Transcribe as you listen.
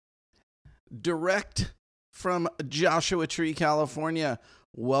direct from Joshua Tree, California.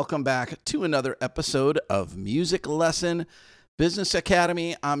 Welcome back to another episode of Music Lesson Business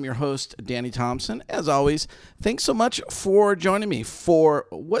Academy. I'm your host, Danny Thompson. As always, thanks so much for joining me for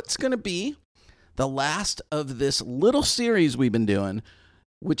what's going to be the last of this little series we've been doing,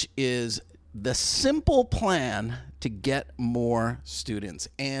 which is the simple plan to get more students.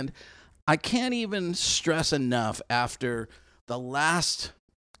 And I can't even stress enough after the last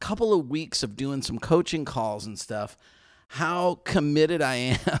couple of weeks of doing some coaching calls and stuff, how committed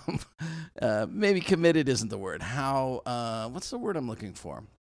I am. Maybe committed isn't the word. What's the word I'm looking for?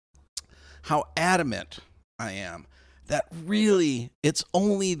 How adamant I am that really it's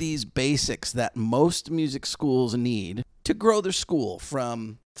only these basics that most music schools need to grow their school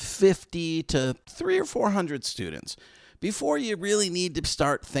from 50 to 300 or 400 students before you really need to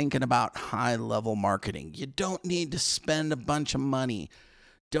start thinking about high-level marketing. You don't need to spend a bunch of money.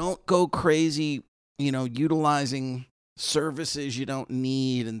 Don't go crazy, utilizing services you don't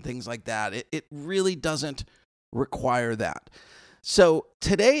need and things like that. It really doesn't require that. So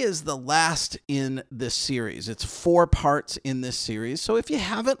today is the last in this series. It's 4 parts in this series. So if you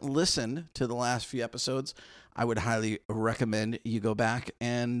haven't listened to the last few episodes, I would highly recommend you go back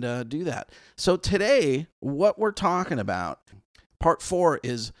and do that. So today, what we're talking about, part 4,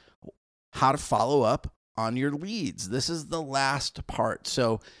 is how to follow up on your leads. This is the last part.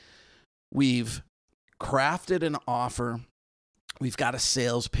 So we've crafted an offer. We've got a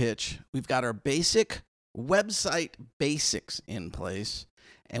sales pitch. We've got our basic website basics in place,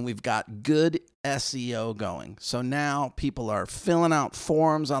 and we've got good SEO going. So now people are filling out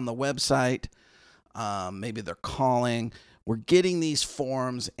forms on the website. Maybe they're calling. We're getting these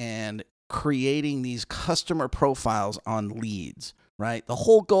forms and creating these customer profiles on leads, right? The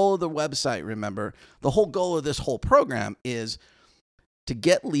whole goal of the website, remember, the whole goal of this whole program is to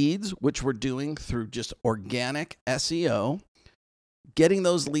get leads, which we're doing through just organic SEO, getting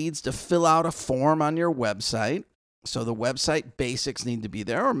those leads to fill out a form on your website. So the website basics need to be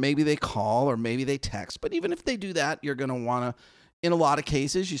there, or maybe they call, or maybe they text. But even if they do that, you're going to want to, in a lot of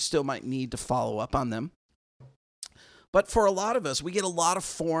cases, you still might need to follow up on them. But for a lot of us, we get a lot of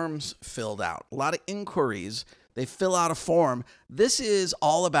forms filled out, a lot of inquiries. They fill out a form. This is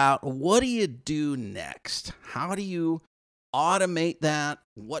all about, what do you do next? How do you automate that?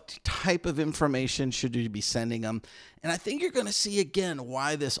 What type of information should you be sending them? And I think you're going to see again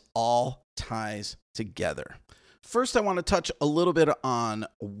why this all ties together. First, I want to touch a little bit on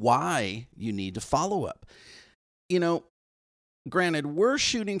why you need to follow up. Granted, we're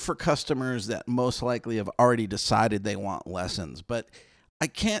shooting for customers that most likely have already decided they want lessons, but I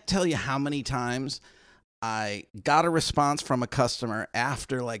can't tell you how many times I got a response from a customer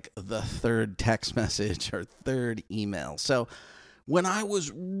after like the 3rd text message or 3rd email. So when I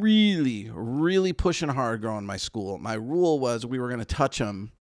was really, really pushing hard growing my school, my rule was we were going to touch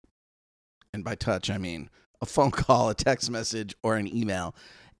them. And by touch, I mean a phone call, a text message, or an email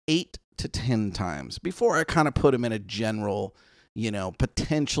 8 to 10 times before I kind of put them in a general,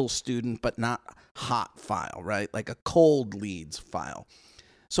 potential student, but not hot file, right? Like a cold leads file.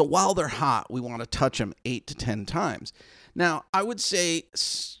 So while they're hot, we want to touch them 8 to 10 times. Now, I would say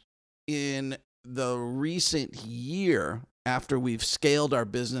in the recent year, after we've scaled our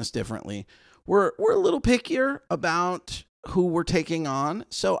business differently, we're a little pickier about who we're taking on.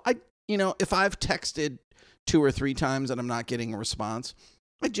 So if I've texted 2 or 3 times and I'm not getting a response,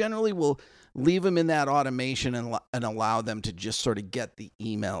 I generally will leave them in that automation and allow them to just sort of get the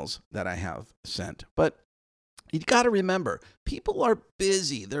emails that I have sent. But you got to remember, people are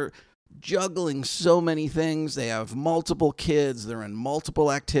busy. They're juggling so many things. They have multiple kids. They're in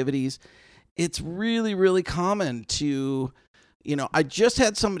multiple activities. It's really, really common to, I just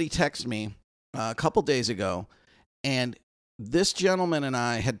had somebody text me a couple days ago, and this gentleman and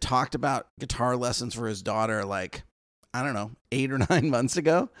I had talked about guitar lessons for his daughter 8 or 9 months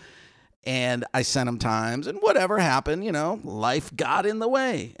ago. And I sent him times, and whatever happened, life got in the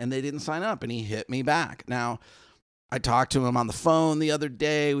way and they didn't sign up, and he hit me back. Now, I talked to him on the phone the other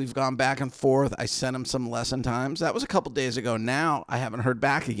day. We've gone back and forth. I sent him some lesson times. That was a couple days ago. Now I haven't heard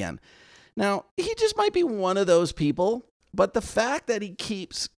back again. Now, he just might be one of those people, but the fact that he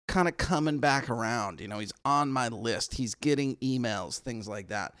keeps kind of coming back around, he's on my list, he's getting emails, things like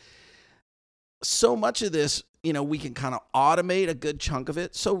that. So much of this, we can kind of automate a good chunk of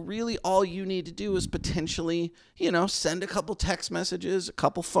it. So really all you need to do is potentially, send a couple text messages, a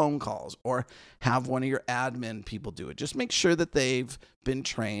couple phone calls, or have one of your admin people do it. Just make sure that they've been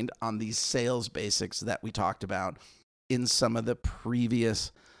trained on these sales basics that we talked about in some of the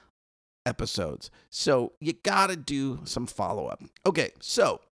previous episodes. So you got to do some follow-up. Okay,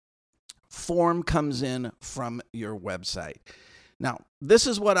 so form comes in from your website. Now, this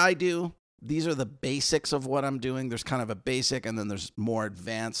is what I do. These are the basics of what I'm doing. There's kind of a basic, and then there's more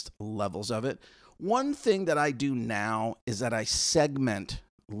advanced levels of it. One thing that I do now is that I segment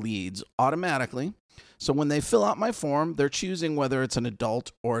leads automatically. So when they fill out my form, they're choosing whether it's an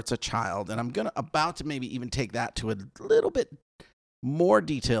adult or it's a child. And I'm about to maybe even take that to a little bit more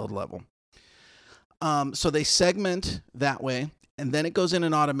detailed level. So they segment that way. And then it goes in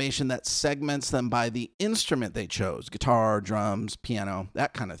an automation that segments them by the instrument they chose: guitar, drums, piano,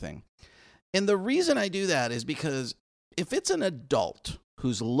 that kind of thing. And the reason I do that is because if it's an adult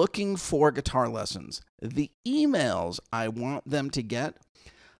who's looking for guitar lessons, the emails I want them to get,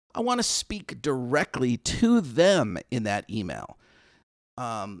 I want to speak directly to them in that email.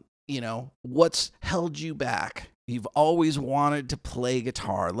 What's held you back? You've always wanted to play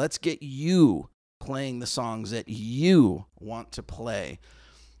guitar. Let's get you playing the songs that you want to play.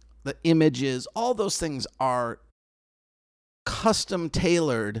 The images, all those things are custom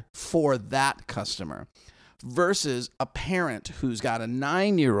tailored for that customer versus a parent who's got a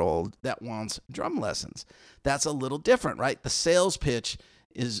 9-year-old that wants drum lessons. That's a little different, right? The sales pitch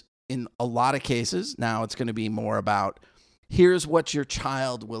is, in a lot of cases, now it's going to be more about, here's what your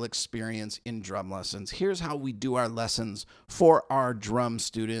child will experience in drum lessons. Here's how we do our lessons for our drum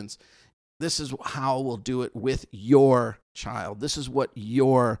students. This is how we'll do it with your child. This is what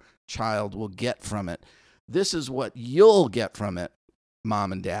your child will get from it. This is what you'll get from it,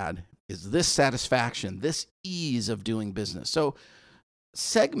 mom and dad, is this satisfaction, this ease of doing business. So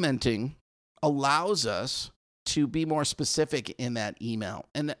segmenting allows us to be more specific in that email.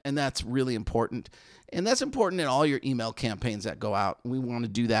 And that's really important. And that's important in all your email campaigns that go out. We want to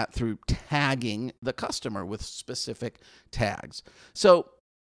do that through tagging the customer with specific tags. So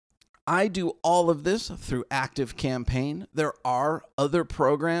I do all of this through ActiveCampaign. There are other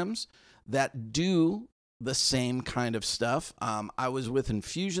programs that do the same kind of stuff. I was with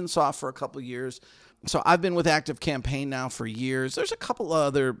Infusionsoft for a couple of years. So I've been with ActiveCampaign now for years. There's a couple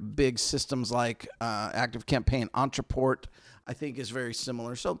other big systems like ActiveCampaign. Ontraport, I think, is very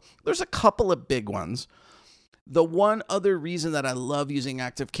similar. So there's a couple of big ones. The one other reason that I love using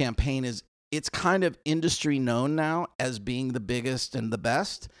ActiveCampaign is it's kind of industry known now as being the biggest and the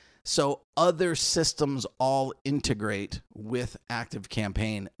best. So other systems all integrate with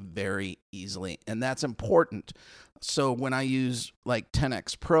ActiveCampaign very easily, and that's important. So when I use like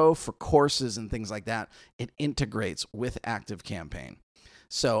 10X Pro for courses and things like that, it integrates with ActiveCampaign.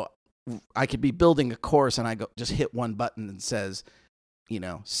 So I could be building a course and I just hit one button and says,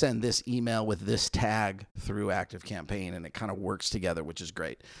 send this email with this tag through ActiveCampaign, and it kind of works together, which is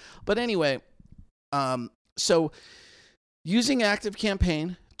great. But anyway, so using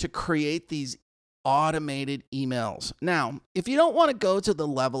ActiveCampaign to create these automated emails. Now, if you don't want to go to the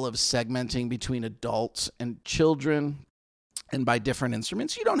level of segmenting between adults and children and by different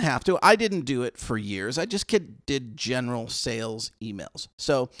instruments, you don't have to. I didn't do it for years. I just did general sales emails.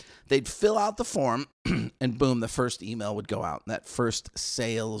 So they'd fill out the form and boom, the first email would go out, that first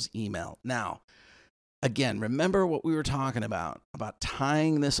sales email. Now, again, remember what we were talking about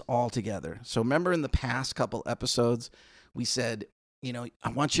tying this all together. So remember in the past couple episodes, we said, I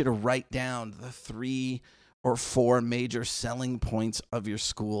want you to write down the 3 or 4 major selling points of your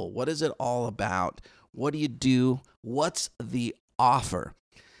school. What is it all about? What do you do? What's the offer?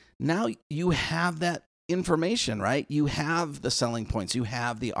 Now you have that information, right? You have the selling points. You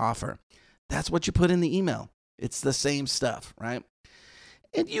have the offer. That's what you put in the email. It's the same stuff, right?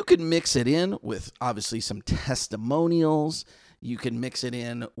 And you can mix it in with obviously some testimonials. You can mix it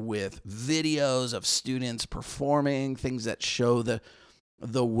in with videos of students performing, things that show the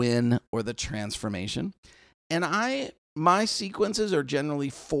win or the transformation. And my sequences are generally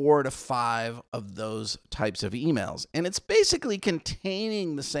 4 to 5 of those types of emails. And it's basically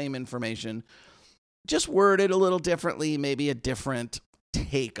containing the same information, just worded a little differently, maybe a different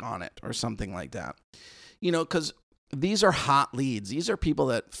take on it or something like that. Because these are hot leads. These are people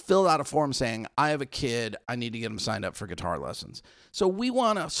that filled out a form saying, I have a kid, I need to get them signed up for guitar lessons. So we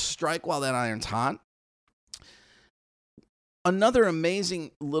want to strike while that iron's hot. Another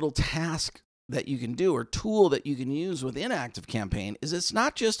amazing little task that you can do or tool that you can use within ActiveCampaign is it's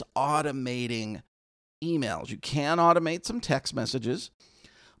not just automating emails. You can automate some text messages,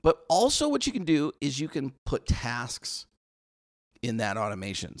 but also what you can do is you can put tasks in that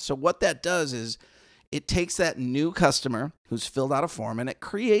automation. So what that does is it takes that new customer who's filled out a form and it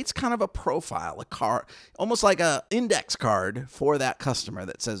creates kind of a profile, a card, almost like an index card for that customer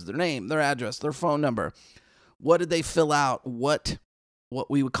that says their name, their address, their phone number. What did they fill out? What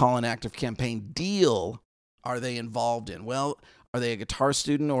we would call an ActiveCampaign deal are they involved in? Well, Are they a guitar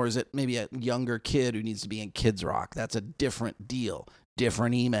student, or is it maybe a younger kid who needs to be in Kids Rock? That's a different deal,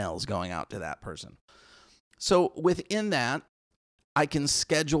 different emails going out to that person. So within that, I can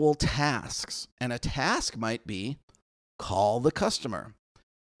schedule tasks, and a task might be call the customer.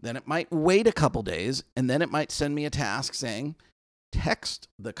 Then it might wait a couple days, and then it might send me a task saying text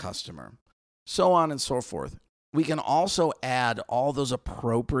the customer, so on and so forth. We can also add all those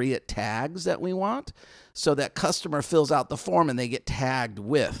appropriate tags that we want, so that customer fills out the form and they get tagged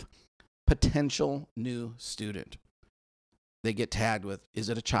with potential new student. They get tagged with, is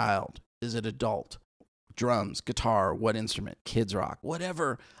it a child? Is it adult? Drums, guitar, what instrument? Kids Rock,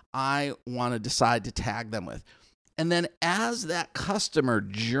 whatever I want to decide to tag them with. And then as that customer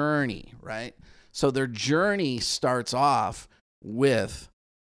journey, right? So their journey starts off with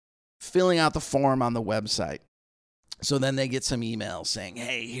filling out the form on the website. So then they get some emails saying,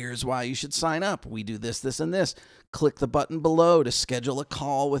 hey, here's why you should sign up. We do this, this, and this. Click the button below to schedule a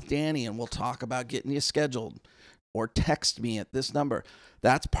call with Danny, and we'll talk about getting you scheduled. Or text me at this number.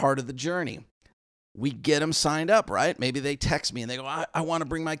 That's part of the journey. We get them signed up, right? Maybe they text me and they go, I want to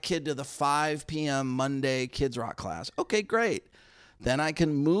bring my kid to the 5 p.m. Monday Kids Rock class. Okay, great. Then I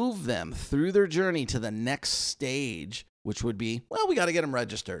can move them through their journey to the next stage, which would be, well, we got to get them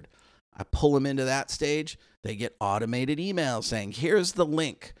registered. I pull them into that stage. They get automated emails saying, here's the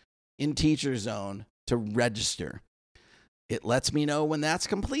link in Teacher Zone to register. It lets me know when that's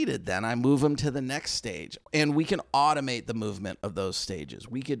completed. Then I move them to the next stage. And we can automate the movement of those stages.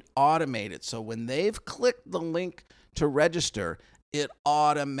 We could automate it. So when they've clicked the link to register, it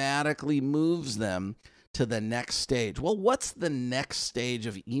automatically moves them to the next stage. Well, what's the next stage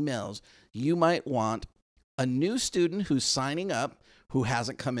of emails? You might want a new student who's signing up who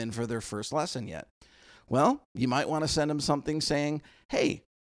hasn't come in for their first lesson yet. Well, you might want to send them something saying, hey,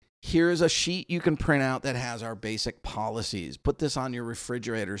 here's a sheet you can print out that has our basic policies. Put this on your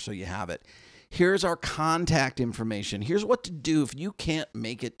refrigerator so you have it. Here's our contact information. Here's what to do if you can't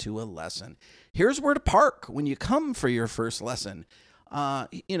make it to a lesson. Here's where to park when you come for your first lesson.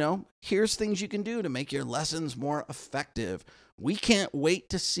 Here's things you can do to make your lessons more effective. We can't wait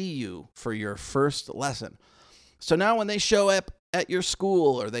to see you for your first lesson. So now when they show up at your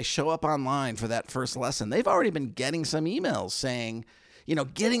school or they show up online for that first lesson, they've already been getting some emails saying,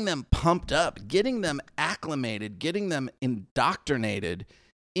 getting them pumped up, getting them acclimated, getting them indoctrinated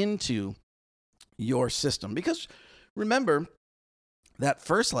into your system. Because remember, that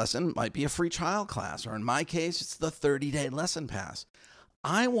first lesson might be a free trial class, or in my case, it's the 30-day lesson pass.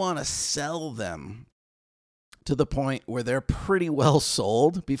 I want to sell them to the point where they're pretty well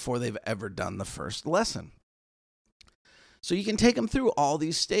sold before they've ever done the first lesson. So you can take them through all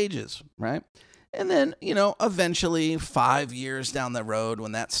these stages, right? And then, eventually 5 years down the road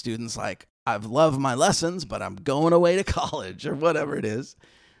when that student's like, I've loved my lessons, but I'm going away to college or whatever it is,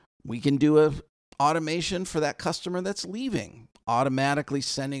 we can do a automation for that customer that's leaving, automatically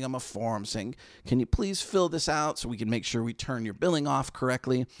sending them a form saying, can you please fill this out so we can make sure we turn your billing off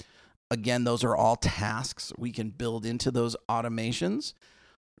correctly? Again, those are all tasks we can build into those automations.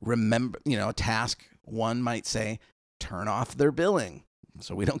 Remember, task one might say, turn off their billing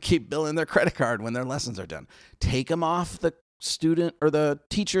so we don't keep billing their credit card when their lessons are done. Take them off the student or the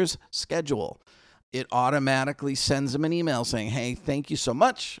teacher's schedule. It automatically sends them an email saying, hey, thank you so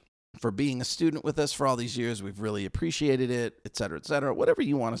much for being a student with us for all these years. We've really appreciated it, et cetera, whatever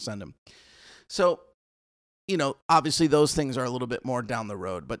you want to send them. So, obviously those things are a little bit more down the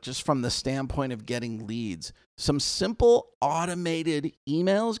road, but just from the standpoint of getting leads, some simple automated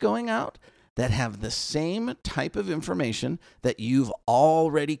emails going out that have the same type of information that you've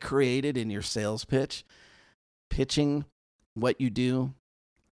already created in your sales pitch, pitching what you do,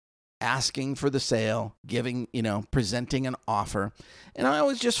 asking for the sale, giving, presenting an offer. And I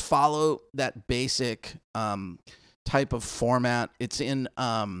always just follow that basic type of format. It's in,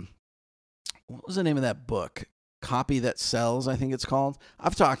 what was the name of that book? Copy That Sells, I think it's called.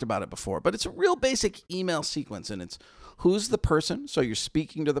 I've talked about it before, but it's a real basic email sequence, and it's who's the person? So you're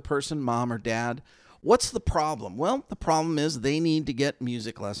speaking to the person, mom or dad. What's the problem? Well, the problem is they need to get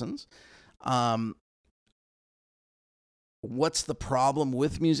music lessons. What's the problem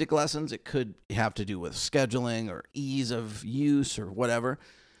with music lessons? It could have to do with scheduling or ease of use or whatever.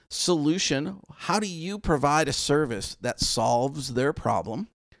 Solution, how do you provide a service that solves their problem?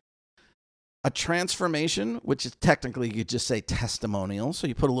 A transformation, which is technically, you could just say testimonial. So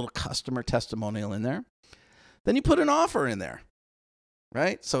you put a little customer testimonial in there. Then you put an offer in there,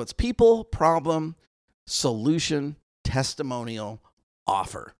 right? So it's people, problem, solution, testimonial,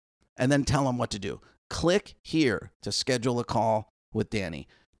 offer. And then tell them what to do. Click here to schedule a call with Danny.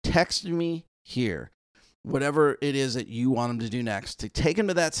 Text me here. whatever it is that you want them to do next, to take them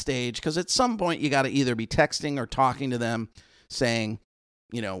to that stage. Because at some point, you got to either be texting or talking to them saying,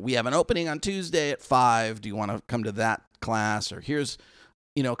 we have an opening on Tuesday at 5. Do you want to come to that class? Or here's,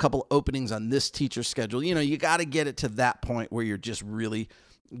 a couple openings on this teacher schedule. You got to get it to that point where you're just really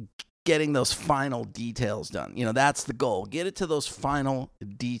getting those final details done. That's the goal. Get it to those final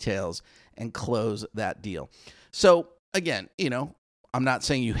details and close that deal. So again, I'm not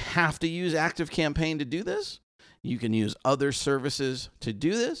saying you have to use ActiveCampaign to do this. You can use other services to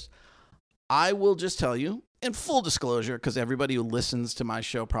do this. I will just tell you, in full disclosure, because everybody who listens to my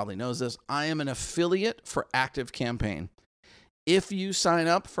show probably knows this, I am an affiliate for ActiveCampaign. If you sign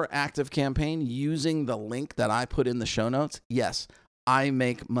up for ActiveCampaign using the link that I put in the show notes, yes, I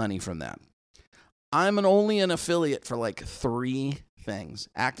make money from that. I'm only an affiliate for like 3 things.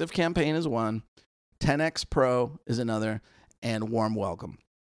 ActiveCampaign is one, 10X Pro is another, and Warm Welcome.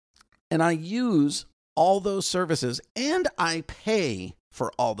 And I use all those services and I pay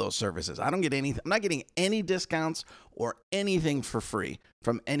for all those services. I don't get anything. I'm not getting any discounts or anything for free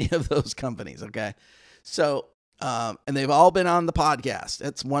from any of those companies. Okay. So, and they've all been on the podcast.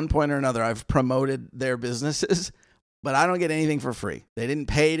 At one point or another, I've promoted their businesses, but I don't get anything for free. They didn't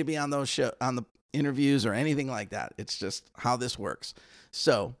pay to be on those on the interviews or anything like that. It's just how this works.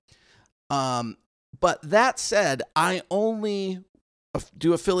 So, but that said, I only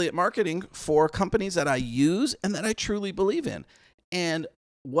do affiliate marketing for companies that I use and that I truly believe in. And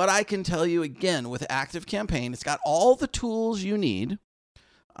what I can tell you again with ActiveCampaign, it's got all the tools you need.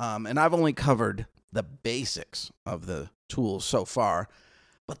 And I've only covered the basics of the tools so far,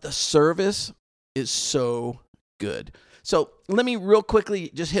 but the service is so good. So let me real quickly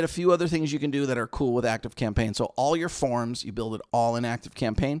just hit a few other things you can do that are cool with ActiveCampaign. So all your forms, you build it all in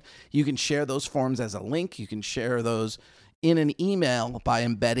ActiveCampaign. You can share those forms as a link. You can share those in an email by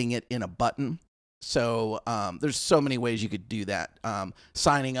embedding it in a button. So there's so many ways you could do that.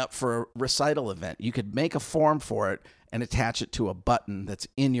 Signing up for a recital event, you could make a form for it and attach it to a button that's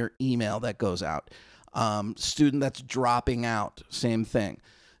in your email that goes out. Student that's dropping out, same thing.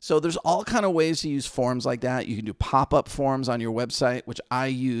 So there's all kind of ways to use forms like that. You can do pop-up forms on your website, which I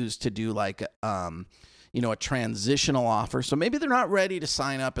use to do like, a transitional offer. So maybe they're not ready to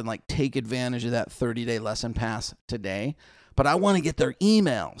sign up and like take advantage of that 30-day lesson pass today, but I want to get their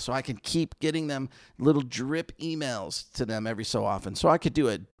email so I can keep getting them little drip emails to them every so often. So I could do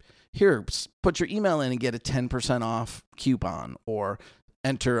it here, put your email in and get a 10% off coupon or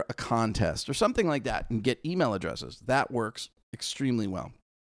enter a contest or something like that and get email addresses. That works extremely well.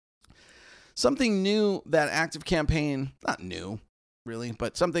 Something new that ActiveCampaign, not new really,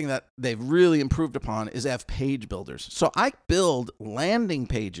 but something that they've really improved upon is they have page builders. So I build landing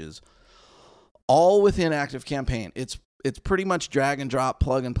pages all within ActiveCampaign. It's pretty much drag and drop,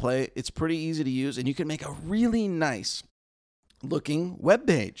 plug and play. It's pretty easy to use, and you can make a really nice looking web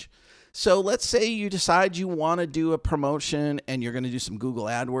page. So let's say you decide you want to do a promotion and you're going to do some Google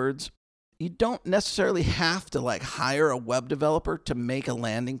AdWords. You don't necessarily have to like hire a web developer to make a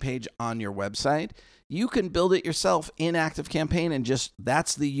landing page on your website. You can build it yourself in ActiveCampaign and just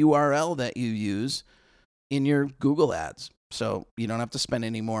that's the URL that you use in your Google ads. So you don't have to spend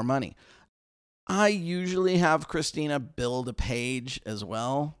any more money. I usually have Christina build a page as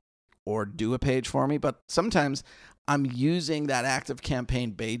well or do a page for me, but sometimes I'm using that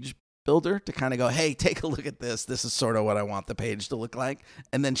ActiveCampaign page builder to kind of go, hey, take a look at this. This is sort of what I want the page to look like.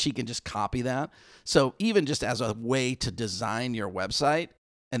 And then she can just copy that. So even just as a way to design your website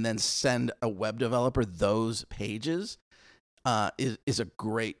and then send a web developer those pages is a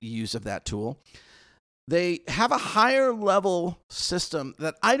great use of that tool. They have a higher level system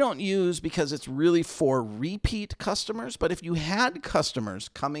that I don't use because it's really for repeat customers. But if you had customers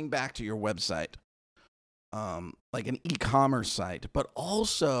coming back to your website, like an e-commerce site, but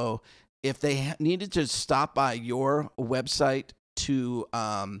also if they needed to stop by your website to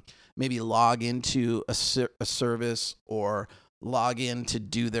maybe log into a service or log in to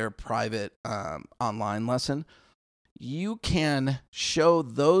do their private online lesson, you can show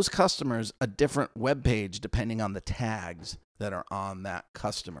those customers a different web page depending on the tags that are on that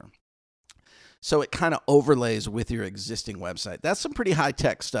customer. So it kind of overlays with your existing website. That's some pretty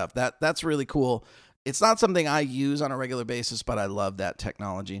high-tech stuff. That's really cool. It's not something I use on a regular basis, but I love that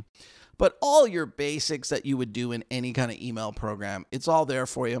technology. But all your basics that you would do in any kind of email program, it's all there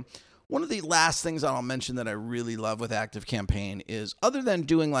for you. One of the last things that I'll mention that I really love with ActiveCampaign is, other than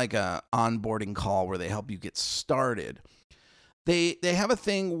doing like a onboarding call where they help you get started, they have a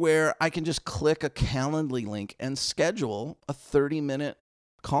thing where I can just click a Calendly link and schedule a 30-minute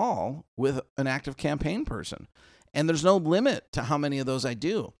call with an ActiveCampaign person. And there's no limit to how many of those I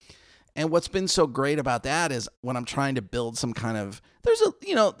do. And what's been so great about that is when I'm trying to build some kind of, there's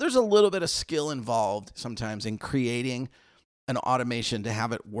a little bit of skill involved sometimes in creating an automation to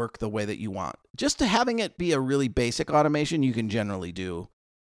have it work the way that you want. Just to having it be a really basic automation, you can generally do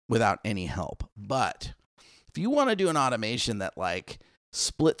without any help. But if you want to do an automation that like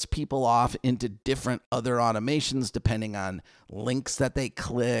splits people off into different other automations depending on links that they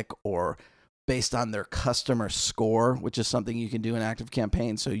click or based on their customer score, which is something you can do in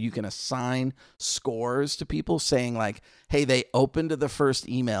ActiveCampaign. So you can assign scores to people saying like, hey, they opened the first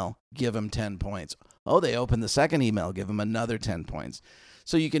email, give them 10 points. Oh, they opened the second email, give them another 10 points.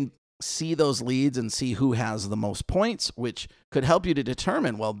 So you can see those leads and see who has the most points, which could help you to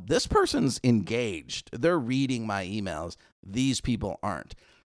determine, well, this person's engaged. They're reading my emails. These people aren't.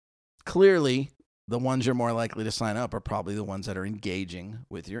 Clearly, the ones you're more likely to sign up are probably the ones that are engaging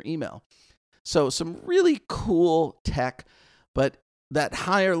with your email. So some really cool tech, but that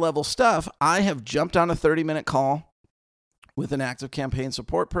higher level stuff, I have jumped on a 30-minute call with an ActiveCampaign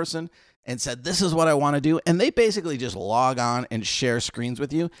support person and said, this is what I want to do. And they basically just log on and share screens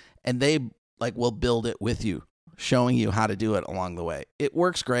with you, and they like will build it with you, showing you how to do it along the way. It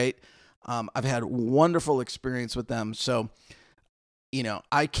works great. I've had wonderful experience with them. So,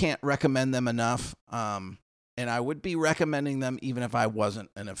 I can't recommend them enough. And I would be recommending them even if I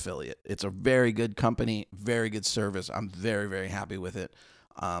wasn't an affiliate. It's a very good company, very good service. I'm very, very happy with it.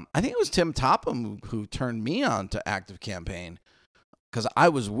 I think it was Tim Topham who turned me on to ActiveCampaign because I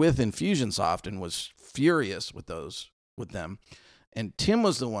was with Infusionsoft and was furious with them. And Tim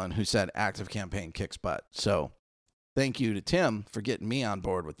was the one who said ActiveCampaign kicks butt. So thank you to Tim for getting me on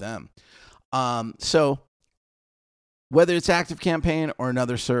board with them. So whether it's ActiveCampaign or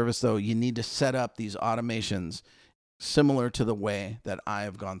another service, though, you need to set up these automations similar to the way that I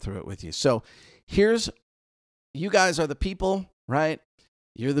have gone through it with you. So you guys are the people, right?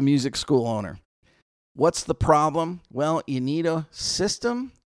 You're the music school owner. What's the problem? Well, you need a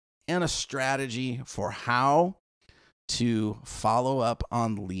system and a strategy for how to follow up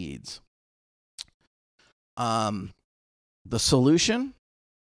on leads. The solution,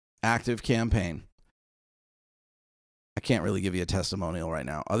 ActiveCampaign. I can't really give you a testimonial right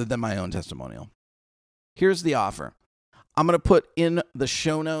now other than my own testimonial. Here's the offer. I'm going to put in the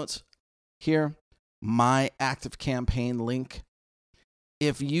show notes here my ActiveCampaign link.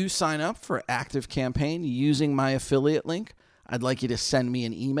 If you sign up for ActiveCampaign using my affiliate link, I'd like you to send me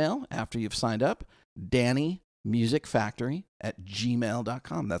an email after you've signed up,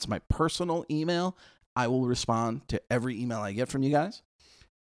 DannyMusicFactory@gmail.com. That's my personal email. I will respond to every email I get from you guys.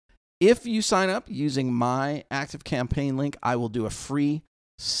 If you sign up using my ActiveCampaign link, I will do a free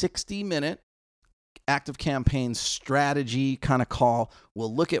 60-minute ActiveCampaign strategy kind of call.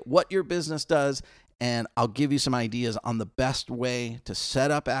 We'll look at what your business does, and I'll give you some ideas on the best way to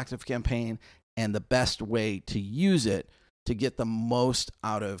set up ActiveCampaign and the best way to use it to get the most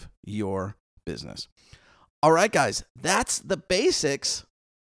out of your business. All right, guys, that's the basics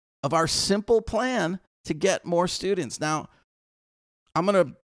of our simple plan to get more students. Now, I'm going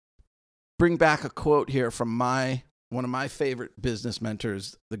to bring back a quote here from one of my favorite business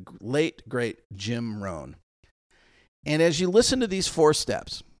mentors, the late, great Jim Rohn. And as you listen to these 4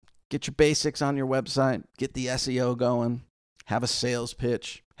 steps, get your basics on your website, get the SEO going, have a sales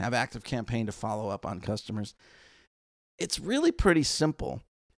pitch, have ActiveCampaign to follow up on customers. It's really pretty simple,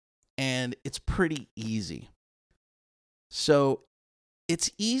 and it's pretty easy. So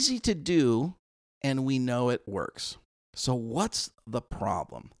it's easy to do, and we know it works. So what's the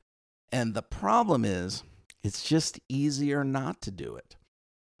problem? And the problem is, it's just easier not to do it.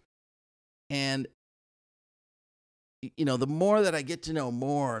 And, the more that I get to know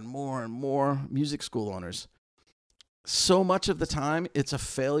more and more and more music school owners, so much of the time, it's a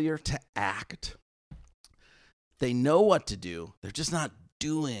failure to act. They know what to do. They're just not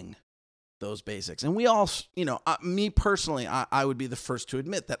doing those basics. And we all, me personally, I would be the first to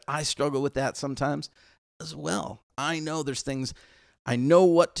admit that I struggle with that sometimes as well. I know there's things, I know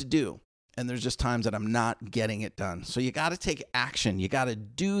what to do, and there's just times that I'm not getting it done. So you got to take action. You got to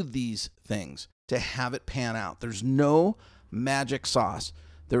do these things to have it pan out. There's no magic sauce.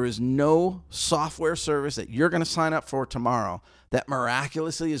 There is no software service that you're going to sign up for tomorrow that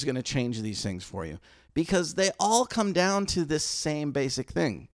miraculously is going to change these things for you, because they all come down to this same basic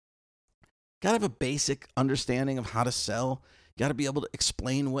thing. Got to have a basic understanding of how to sell. You got to be able to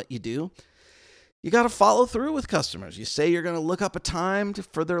explain what you do. You got to follow through with customers. You say you're going to look up a time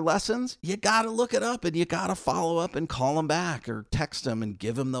for their lessons. You got to look it up, and you got to follow up and call them back or text them and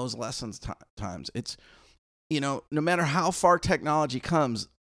give them those lessons times. It's, no matter how far technology comes,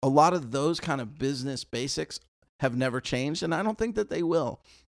 a lot of those kind of business basics have never changed, and I don't think that they will.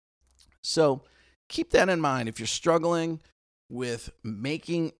 So keep that in mind. If you're struggling with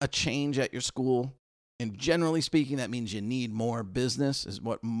making a change at your school, and generally speaking, that means you need more business, is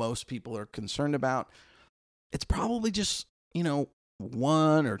what most people are concerned about. It's probably just,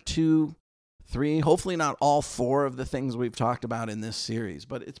 one or two, three, hopefully not all four of the things we've talked about in this series,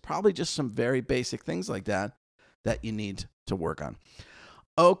 but it's probably just some very basic things like that you need to work on.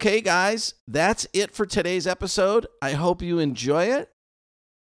 Okay, guys, that's it for today's episode. I hope you enjoy it.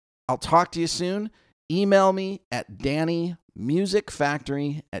 I'll talk to you soon. Email me at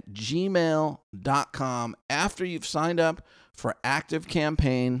DannyMusicFactory@gmail.com after you've signed up for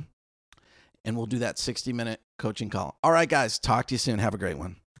ActiveCampaign, and we'll do that 60-minute coaching call. All right, guys, talk to you soon. Have a great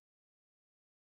one.